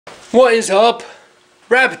What is up,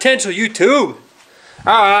 Rad Potential YouTube?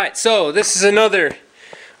 Alright, so this is another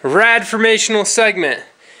rad-formational segment,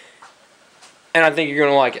 and I think you're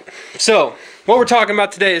going to like it. So, what we're talking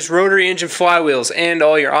about today is rotary engine flywheels and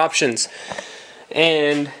all your options.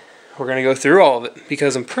 And we're going to go through all of it,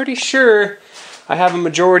 because I'm pretty sure I have a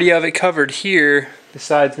majority of it covered here,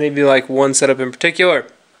 besides maybe like one setup in particular.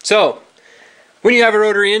 So, when you have a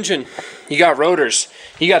rotary engine, you got rotors,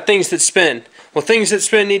 you got things that spin. Well, things that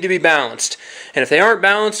spin need to be balanced. And if they aren't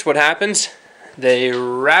balanced, what happens? They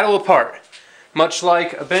rattle apart. Much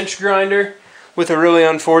like a bench grinder with a really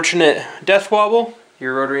unfortunate death wobble,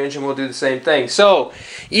 your rotary engine will do the same thing. So,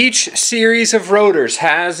 each series of rotors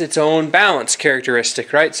has its own balance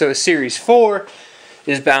characteristic, right? So a Series 4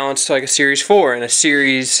 is balanced like a Series 4, and a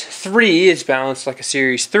Series 3 is balanced like a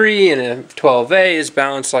Series 3, and a 12A is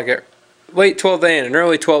balanced like a late 12A and an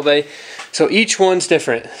early 12A. So each one's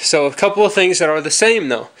different. So a couple of things that are the same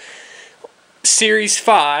though. Series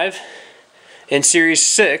 5 and Series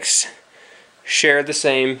 6 share the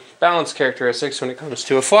same balance characteristics when it comes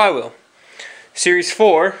to a flywheel. Series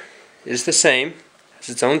 4 is the same, has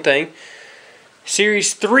its own thing.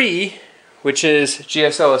 Series 3, which is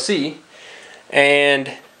GSLSE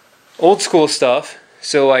and old school stuff,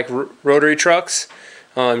 so like rotary trucks,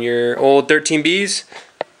 your old 13Bs,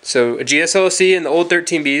 so a GSLSE and the old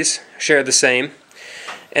 13Bs share the same.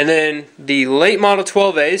 And then the late model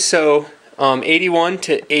 12As, so 81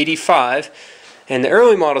 to 85, and the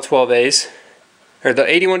early model 12As, or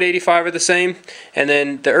the 81 to 85 are the same. And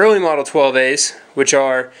then the early model 12As, which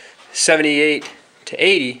are 78 to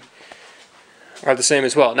 80, are the same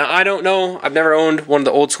as well. Now I don't know, I've never owned one of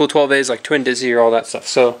the old school 12As like Twin Dizzy or all that stuff,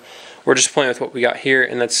 so we're just playing with what we got here,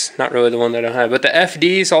 and that's not really the one that I have. But the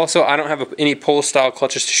FDs also, I don't have any pull style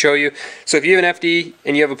clutches to show you. So if you have an FD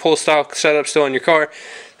and you have a pull style setup still in your car,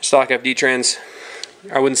 stock FD trans,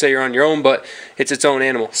 I wouldn't say you're on your own, but it's its own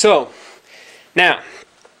animal. So now,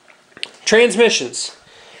 transmissions.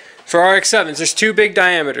 For RX-7s, there's two big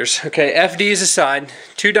diameters. Okay, FDs aside,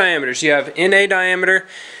 two diameters. You have NA diameter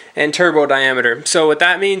and turbo diameter. So what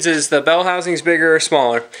that means is the bell housing is bigger or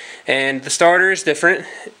smaller, and the starter is different,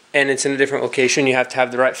 and it's in a different location. You have to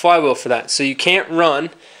have the right flywheel for that. So you can't run,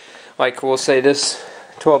 like we'll say this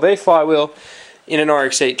 12A flywheel in an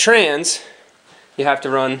RX-8 trans. You have to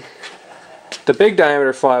run the big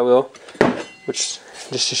diameter flywheel, which,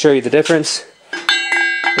 just to show you the difference,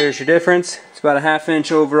 here's your difference. It's about a ½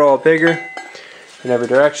 inch overall bigger in every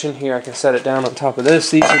direction. Here I can set it down on top of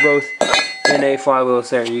this. These are both NA flywheels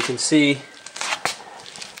there. You can see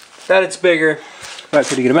that it's bigger by a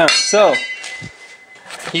pretty good amount. So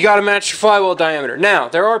you got to match your flywheel diameter. Now,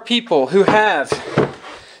 there are people who have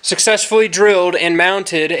successfully drilled and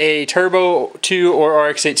mounted a Turbo 2 or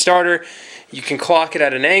RX-8 starter. You can clock it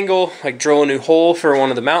at an angle, like drill a new hole for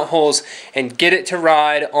one of the mount holes, and get it to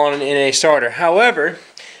ride on an NA starter. However,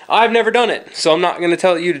 I've never done it, so I'm not going to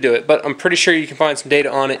tell you to do it, but I'm pretty sure you can find some data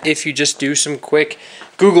on it if you just do some quick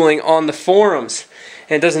Googling on the forums.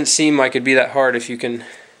 And it doesn't seem like it'd be that hard if you can,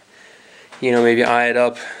 you know, maybe eye it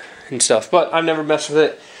up and stuff. But I've never messed with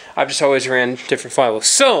it. I've just always ran different flywheels.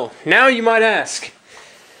 So, now you might ask,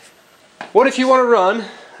 what if you want to run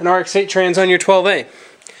an RX-8 trans on your 12A?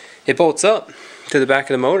 It bolts up to the back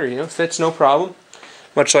of the motor, you know, fits no problem.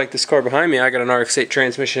 Much like this car behind me, I got an RX-8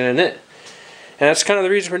 transmission in it. And that's kind of the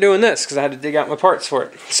reason we're doing this, because I had to dig out my parts for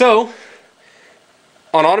it. So,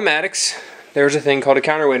 on automatics, there's a thing called a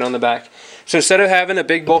counterweight on the back. So instead of having a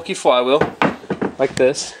big bulky flywheel, like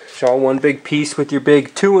this, it's all one big piece with your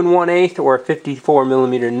big 2 1/8 or a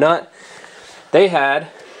 54mm nut, they had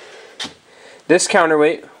this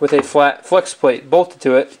counterweight with a flat flex plate bolted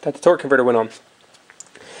to it that the torque converter went on.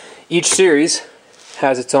 Each series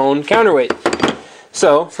has its own counterweight.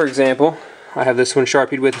 So, for example, I have this one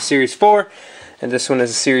sharpied with a Series 4, and this one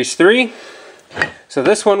is a Series 3. So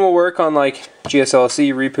this one will work on like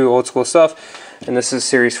GSLSE, Repu, old school stuff, and this is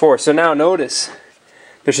Series 4. So now notice,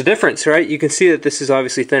 there's a difference, right? You can see that this is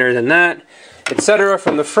obviously thinner than that, etc.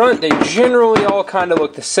 From the front, they generally all kind of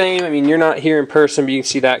look the same. I mean, you're not here in person, but you can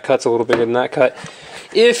see that cut's a little bigger than that cut.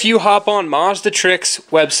 If you hop on Mazda Tricks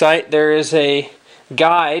website, there is a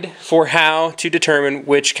guide for how to determine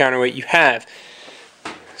which counterweight you have.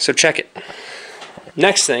 So check it.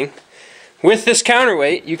 Next thing, with this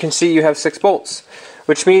counterweight, you can see you have 6 bolts,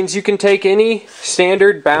 which means you can take any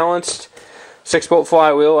standard balanced 6-bolt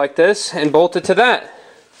flywheel like this and bolt it to that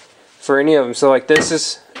for any of them. So like this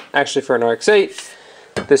is actually for an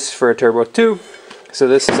RX-8, this is for a Turbo 2, so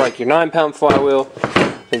this is like your 9-pound flywheel.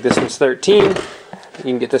 I think this one's 13. You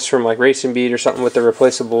can get this from like Racing Beat or something with a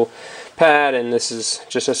replaceable pad, and this is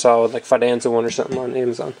just a solid like Fidanza one or something on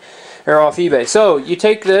Amazon. or off eBay. So you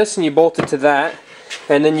take this and you bolt it to that,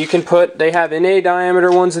 and then you can put, they have NA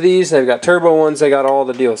diameter ones of these, they've got turbo ones, they got all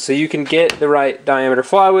the deals. So you can get the right diameter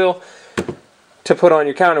flywheel to put on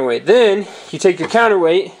your counterweight. Then you take your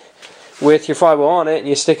counterweight with your flywheel on it and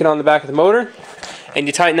you stick it on the back of the motor and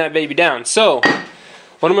you tighten that baby down. So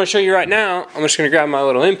what I'm going to show you right now, I'm just going to grab my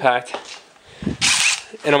little impact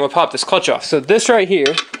and I'm going to pop this clutch off. So this right here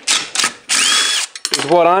is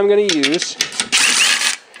what I'm going to use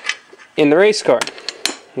in the race car.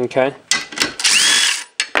 Okay.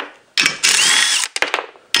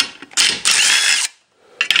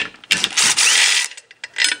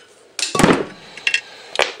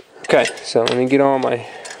 Okay, so let me get all my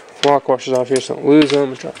lock washers off here so I don't lose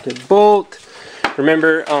them. Drop the bolt.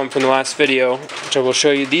 Remember from the last video, which I will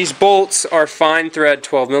show you, these bolts are fine thread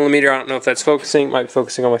 12mm. I don't know if that's focusing, it might be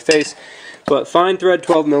focusing on my face, but fine thread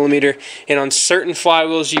 12mm. And on certain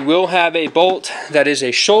flywheels, you will have a bolt that is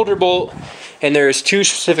a shoulder bolt, and there's 2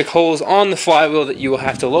 specific holes on the flywheel that you will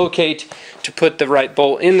have to locate to put the right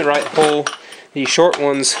bolt in the right hole. The short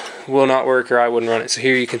ones will not work, or I wouldn't run it. So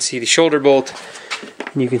here you can see the shoulder bolt.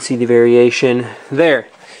 You can see the variation there.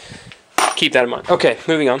 Keep that in mind. Okay,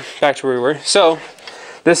 moving on. Back to where we were. So,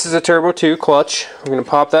 this is a Turbo 2 clutch. We're going to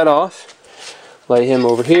pop that off. Lay him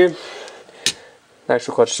over here.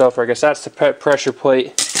 Actual clutch itself, or I guess that's the pressure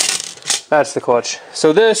plate. That's the clutch.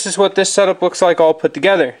 So this is what this setup looks like all put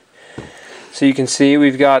together. So you can see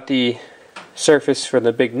we've got the surface for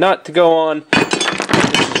the big nut to go on.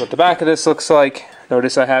 This is what the back of this looks like.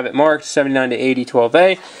 Notice I have it marked 79 to 80 12A.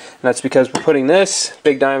 And that's because we're putting this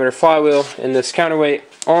big diameter flywheel and this counterweight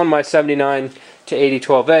on my 79 to 80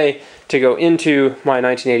 12A to go into my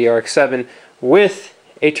 1980 RX-7 with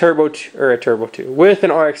a turbo 2 with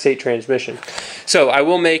an RX-8 transmission. So I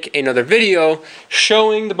will make another video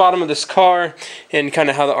showing the bottom of this car and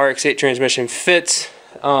kind of how the RX-8 transmission fits.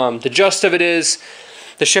 The gist of it is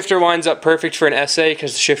the shifter lines up perfect for an SA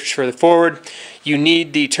because the shifter's further forward. You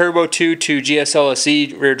need the Turbo 2 to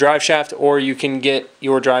GSLSE rear drive shaft, or you can get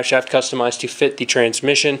your drive shaft customized to fit the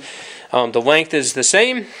transmission. The length is the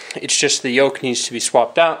same, it's just the yoke needs to be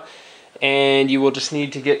swapped out, and you will just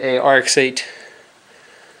need to get a RX-8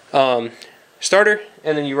 starter,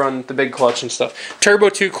 and then you run the big clutch and stuff. Turbo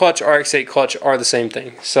 2 clutch, RX-8 clutch are the same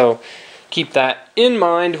thing, so keep that in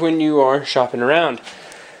mind when you are shopping around.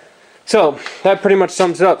 So that pretty much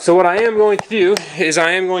sums it up. So what I am going to do is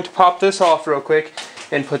I am going to pop this off real quick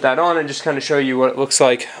and put that on and just kind of show you what it looks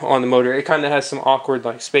like on the motor. It kind of has some awkward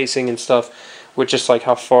like spacing and stuff with just like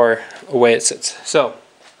how far away it sits. So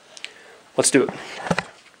let's do it.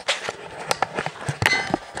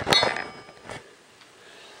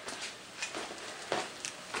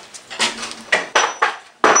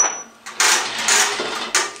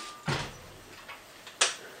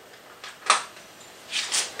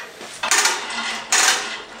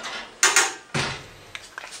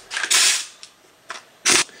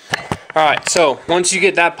 Alright, so once you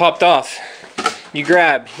get that popped off, you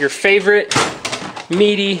grab your favorite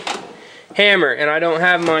meaty hammer, and I don't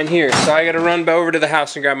have mine here, so I gotta run over to the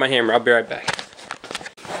house and grab my hammer. I'll be right back.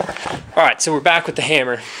 Alright, so we're back with the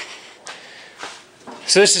hammer.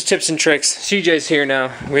 So this is tips and tricks. CJ's here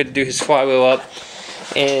now. We had to do his flywheel up,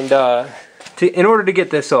 and in order to get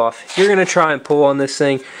this off, you're gonna try and pull on this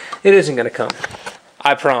thing. It isn't gonna come,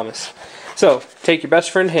 I promise. So take your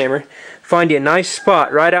best friend hammer, find you a nice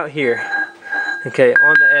spot right out here, okay,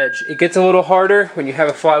 on the edge. It gets a little harder when you have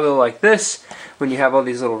a flywheel like this, when you have all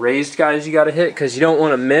these little raised guys you gotta hit, because you don't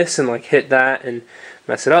want to miss and like hit that and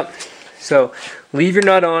mess it up. So leave your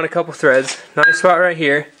nut on a couple threads, nice spot right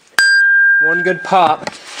here, one good pop.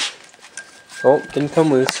 Oh, didn't come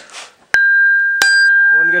loose.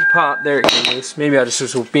 One good pop, there it came loose. Maybe I just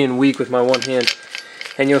was being weak with my one hand.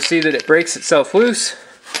 And you'll see that it breaks itself loose,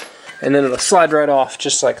 and then it'll slide right off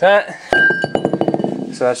just like that.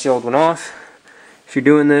 So that's the old one off. If you're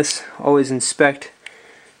doing this, always inspect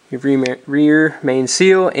your rear main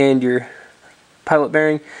seal and your pilot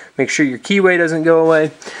bearing. Make sure your keyway doesn't go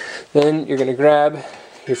away. Then you're going to grab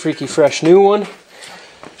your freaky fresh new one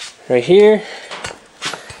right here.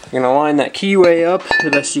 You're going to line that keyway up the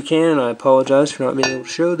best you can. I apologize for not being able to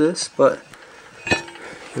show this, but you're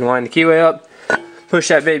going to line the keyway up, push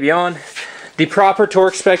that baby on. The proper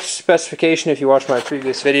torque specification, if you watch my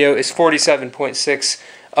previous video, is 47.6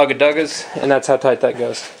 ugga-duggas, and that's how tight that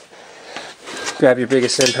goes. Grab your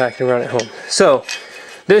biggest impact and run it home. So,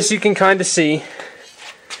 this you can kind of see.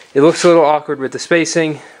 It looks a little awkward with the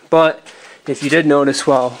spacing, but if you did notice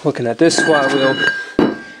while looking at this flywheel,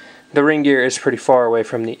 the ring gear is pretty far away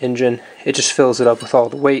from the engine. It just fills it up with all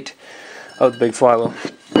the weight of the big flywheel.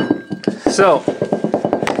 So,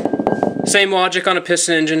 Same logic on a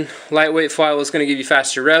piston engine. Lightweight flywheel is going to give you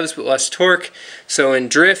faster revs but less torque. So in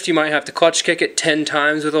drift you might have to clutch kick it 10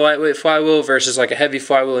 times with a lightweight flywheel versus like a heavy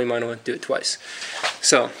flywheel you might want to do it twice.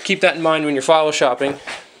 So keep that in mind when you're flywheel shopping.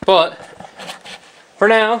 But for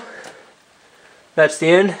now, that's the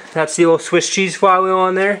end. That's the old Swiss cheese flywheel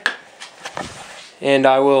on there. And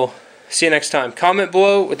I will see you next time. Comment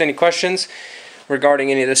below with any questions regarding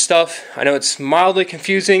any of this stuff. I know it's mildly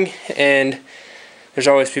confusing and there's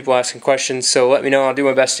always people asking questions, so let me know. I'll do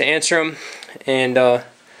my best to answer them. And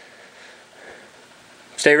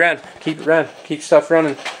stay rad. Keep it rad. Keep stuff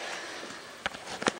running.